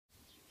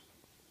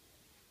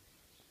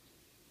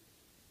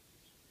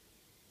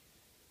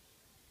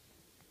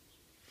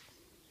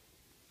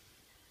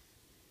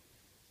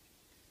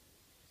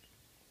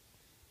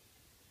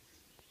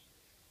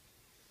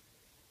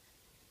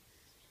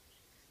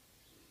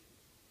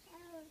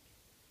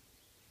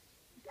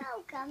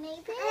spell gummy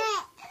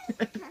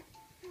bear?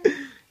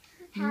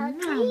 How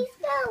do you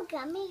spell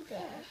gummy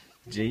bear?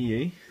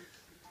 G-U.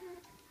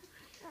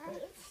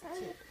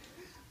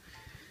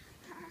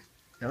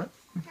 Got it?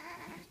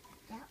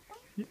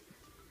 Yep.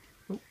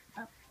 Oh.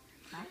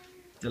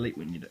 Delete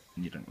when you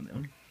don't want that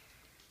one.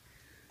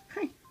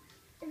 Hey.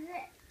 Is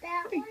it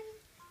that one?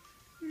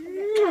 Is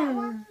it that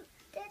one?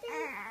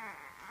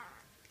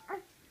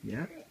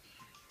 Yeah. Is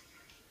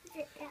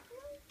it that one?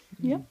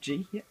 Yep.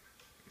 G, yep.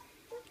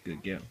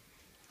 Good girl.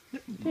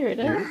 Yep. There it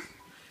is.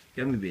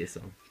 Gummy bear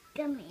song.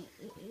 Gummy.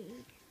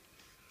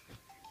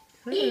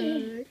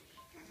 Hi.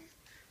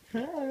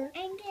 Hi.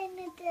 I'm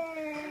gonna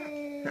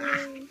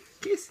do.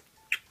 Kiss.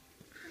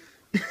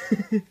 Look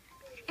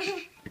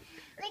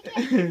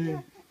at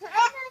you.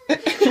 I'm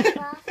gonna do the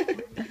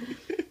bathroom.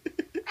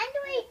 I'm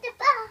doing the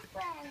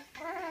bathroom.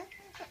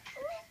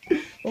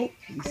 Oh,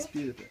 you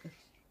spewed a bit.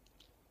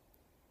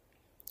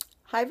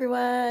 Hi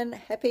everyone,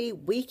 happy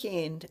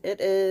weekend.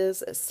 It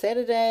is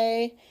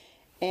Saturday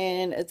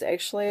and it's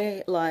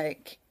actually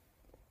like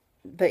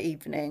the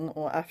evening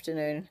or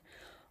afternoon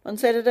on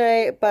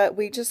Saturday, but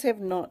we just have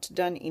not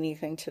done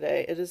anything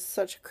today. It is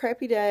such a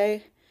crappy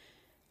day.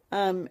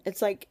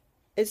 It's like,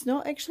 it's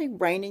not actually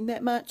raining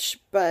that much,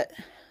 but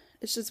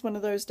it's just one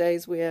of those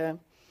days where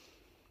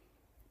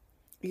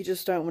you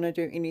just don't want to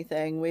do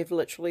anything. We've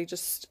literally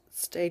just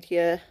stayed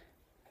here,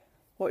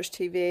 watched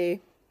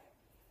TV,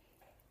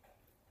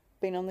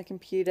 been on the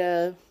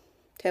computer,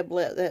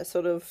 tablet, that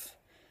sort of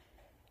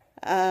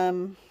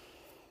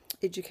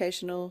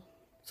educational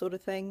sort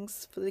of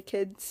things for the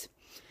kids.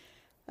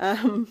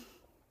 And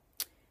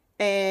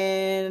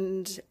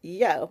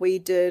yeah, we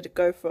did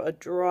go for a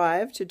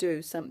drive to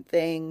do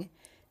something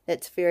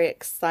that's very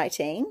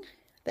exciting.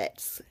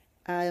 That's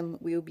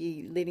we'll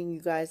be letting you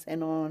guys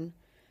in on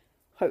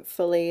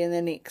hopefully in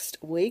the next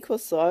week or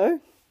so.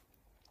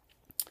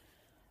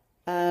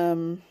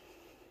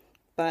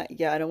 But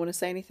yeah, I don't want to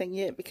say anything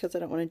yet because I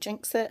don't want to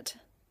jinx it.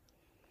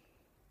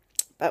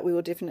 But we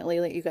will definitely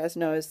let you guys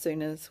know as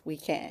soon as we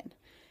can.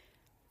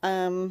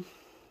 Oh,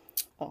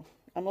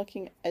 I'm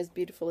looking as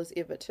beautiful as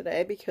ever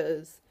today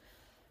because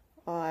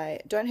I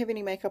don't have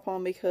any makeup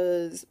on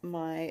because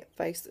my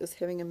face is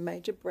having a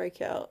major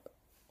breakout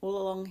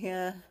all along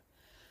here.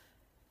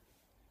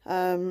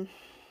 I'm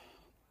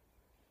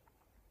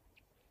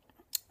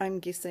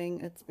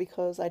guessing it's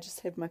because I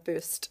just had my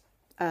first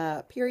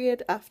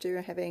period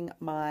after having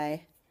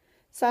my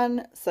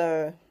son,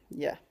 so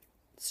yeah,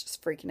 it's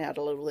just freaking out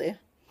a little there.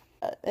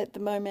 At the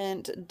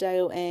moment,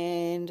 Dale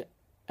and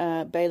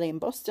Bailey in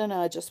Boston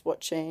are just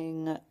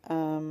watching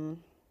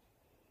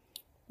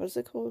what is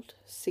it called?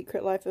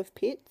 Secret Life of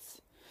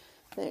Pets,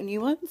 that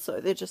new one. So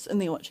they're just in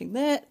there watching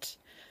that.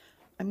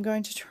 I'm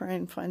going to try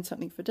and find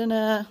something for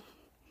dinner.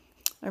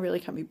 I really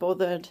can't be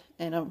bothered,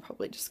 and I'm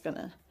probably just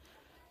gonna,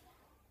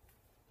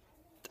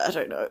 I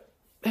don't know,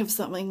 have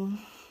something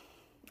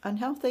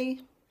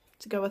unhealthy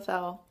to go with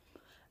our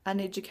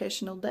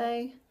uneducational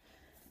day.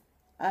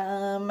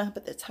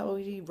 But that's how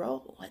we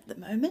roll at the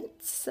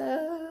moment,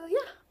 so yeah.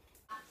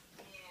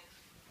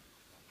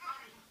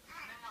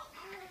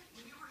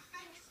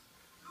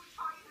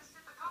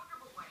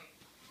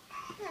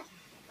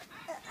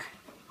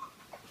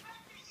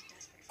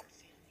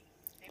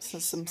 This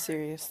is some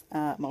serious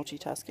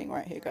multitasking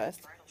right here, guys.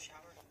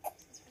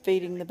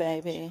 Feeding the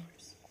baby,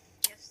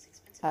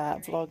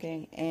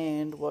 vlogging,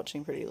 and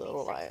watching Pretty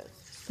Little Liars.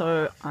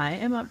 So I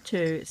am up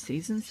to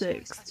season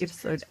 6,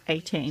 episode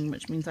 18,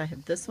 which means I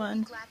have this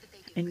one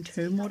and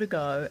 2 more to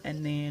go,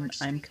 and then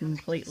I'm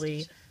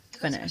completely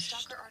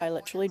finished. I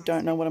literally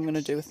don't know what I'm going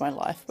to do with my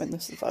life when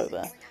this is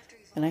over,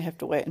 and I have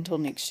to wait until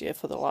next year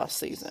for the last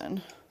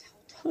season.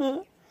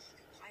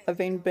 I've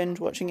been binge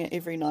watching it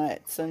every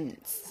night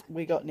since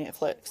we got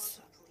Netflix,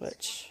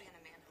 which,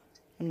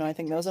 no, I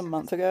think that was a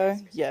month ago.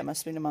 Yeah, it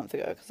must have been a month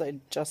ago because I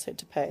just had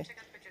to pay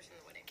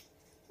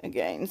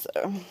again,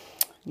 so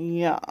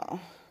yeah.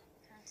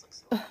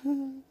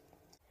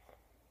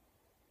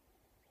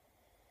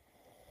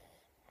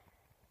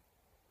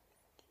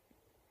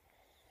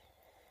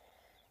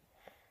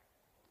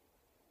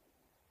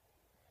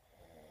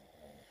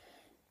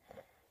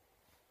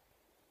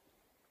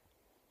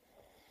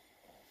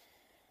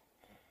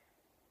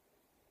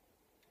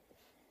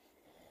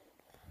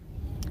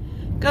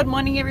 Good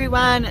morning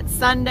everyone, it's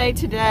Sunday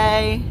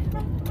today.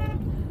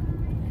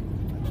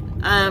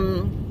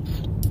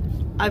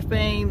 I've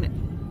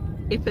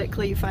been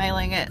epically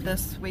failing at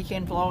this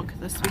weekend vlog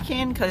this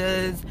weekend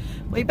because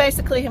we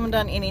basically haven't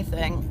done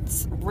anything.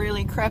 It's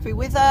really crappy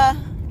weather,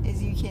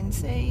 as you can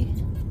see.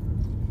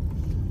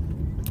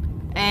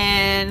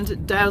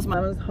 And Dale's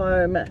mum is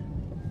home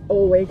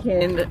all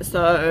weekend,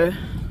 so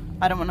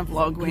I don't want to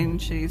vlog when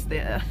she's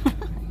there.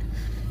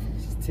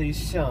 She's too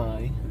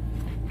shy.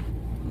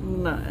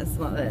 No, it's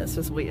not that, it's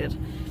just weird.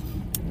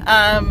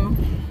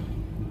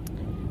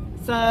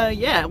 So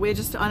yeah, we're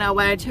just on our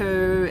way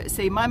to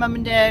see my mum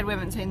and dad. We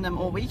haven't seen them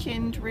all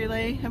weekend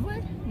really, have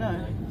we?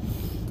 No.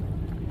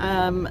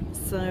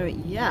 So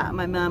yeah,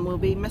 my mum will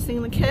be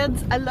missing the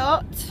kids a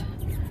lot.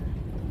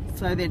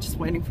 So they're just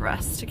waiting for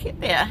us to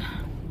get there.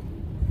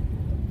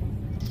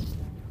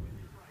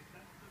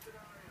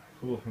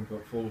 Oh, I've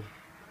got full.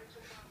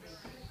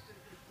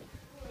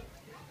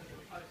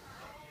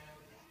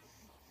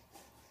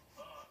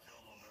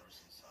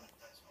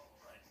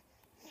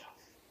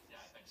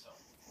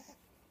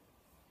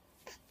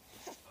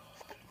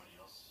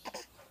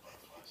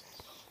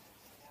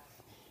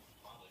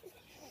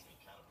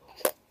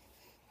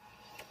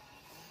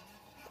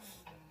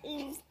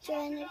 He's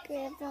trying to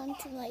grab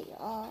onto my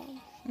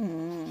arm.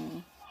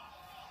 Mm.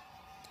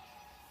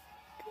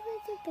 Come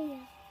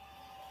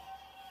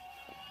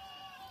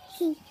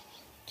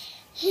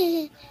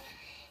here,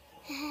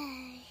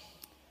 Hi.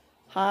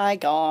 Hi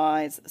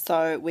guys,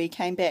 so we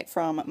came back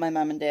from my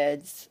mum and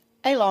dad's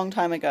a long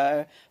time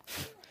ago.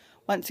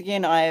 Once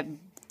again, I am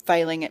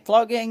failing at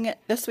vlogging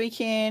this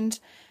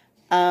weekend,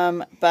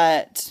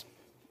 but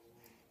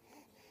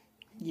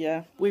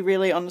yeah, we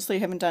really honestly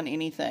haven't done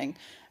anything.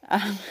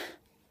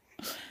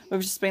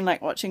 We've just been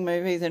like watching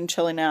movies and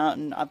chilling out,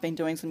 and I've been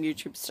doing some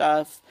YouTube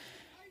stuff.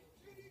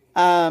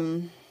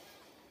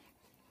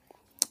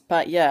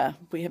 But yeah,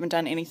 we haven't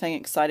done anything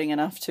exciting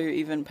enough to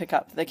even pick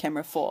up the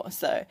camera for.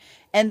 So,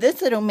 and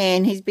this little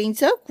man has been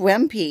so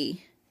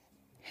grumpy,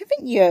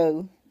 haven't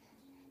you?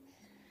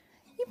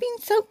 You've been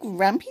so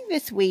grumpy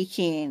this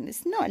weekend.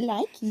 It's not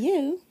like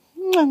you.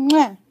 Mwah,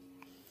 mwah.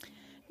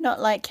 Not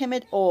like him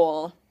at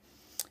all.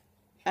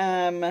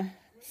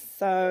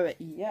 So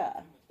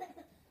yeah.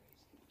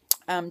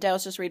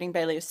 Dale's just reading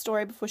Bailey a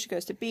story before she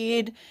goes to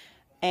bed.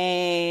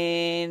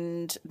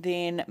 And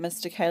then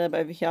Mr. Caleb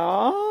over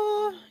here.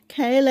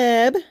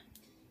 Caleb.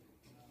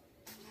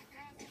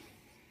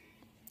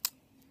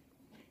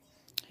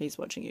 He's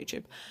watching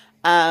YouTube.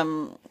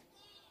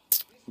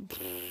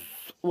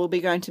 We'll be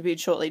going to bed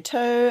shortly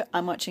too.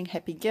 I'm watching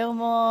Happy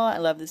Gilmore. I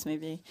love this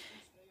movie.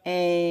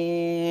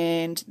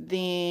 And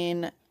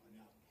then,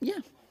 yeah.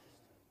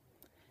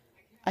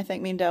 I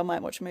think me and Dale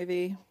might watch a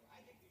movie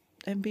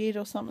in bed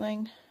or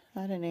something.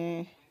 I don't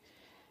know.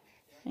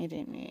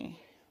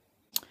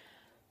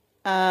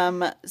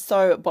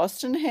 So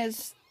Boston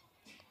has,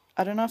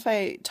 I don't know if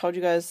I told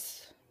you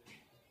guys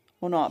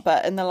or not,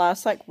 but in the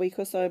last like week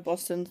or so,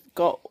 Boston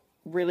got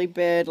really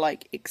bad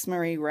like eczema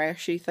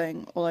rashy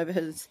thing all over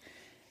his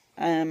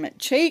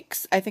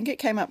cheeks. I think it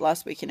came up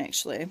last weekend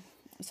actually.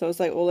 So it was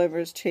like all over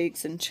his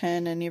cheeks and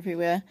chin and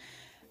everywhere.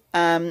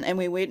 And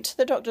we went to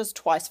the doctors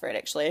twice for it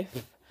actually.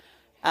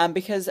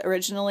 Because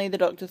originally the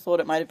doctor thought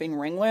it might have been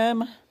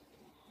ringworm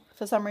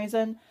for some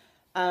reason.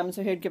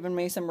 So he had given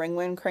me some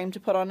ringworm cream to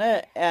put on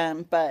it,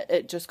 but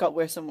it just got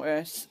worse and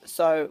worse.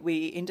 So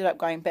we ended up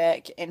going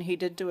back, and he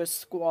did do a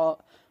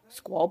swab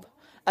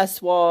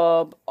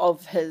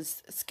of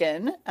his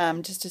skin,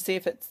 just to see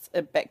if it's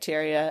a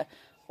bacteria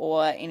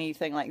or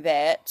anything like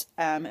that.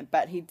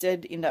 But he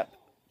did end up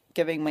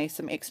giving me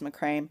some eczema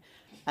cream.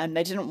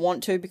 They didn't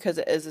want to because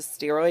it is a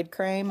steroid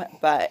cream,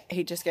 but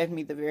he just gave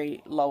me the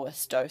very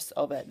lowest dose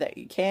of it that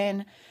you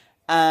can.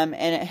 And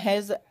it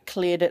has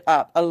cleared it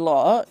up a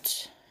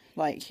lot.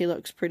 Like, he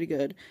looks pretty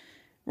good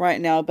right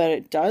now, but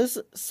it does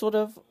sort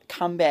of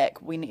come back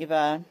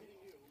whenever,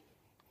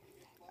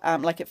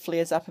 like it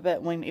flares up a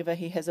bit whenever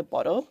he has a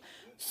bottle.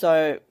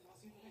 So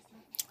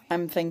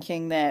I'm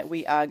thinking that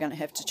we are going to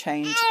have to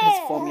change his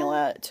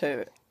formula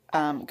to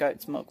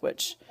goat's milk,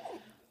 which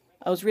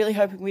I was really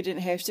hoping we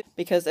didn't have to,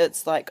 because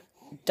it's like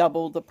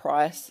double the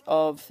price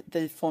of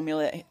the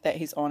formula that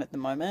he's on at the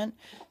moment.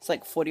 It's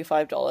like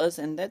 $45,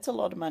 and that's a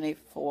lot of money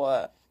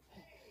for,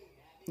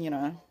 you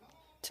know,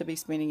 to be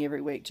spending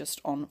every week just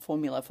on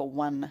formula for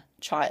one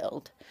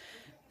child.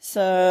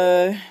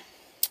 So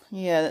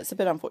yeah, that's a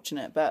bit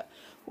unfortunate, but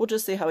we'll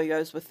just see how he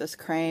goes with this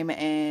cream,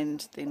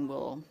 and then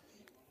we'll,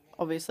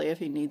 obviously if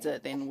he needs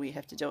it, then we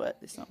have to do it.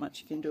 There's not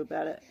much you can do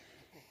about it,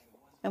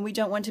 and we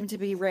don't want him to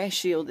be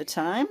rashy all the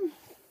time.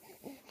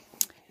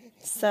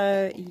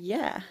 So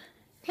yeah.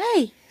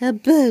 Hey, a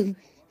boo.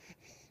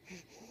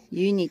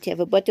 You need to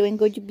have a bottle and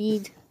go to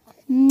bed.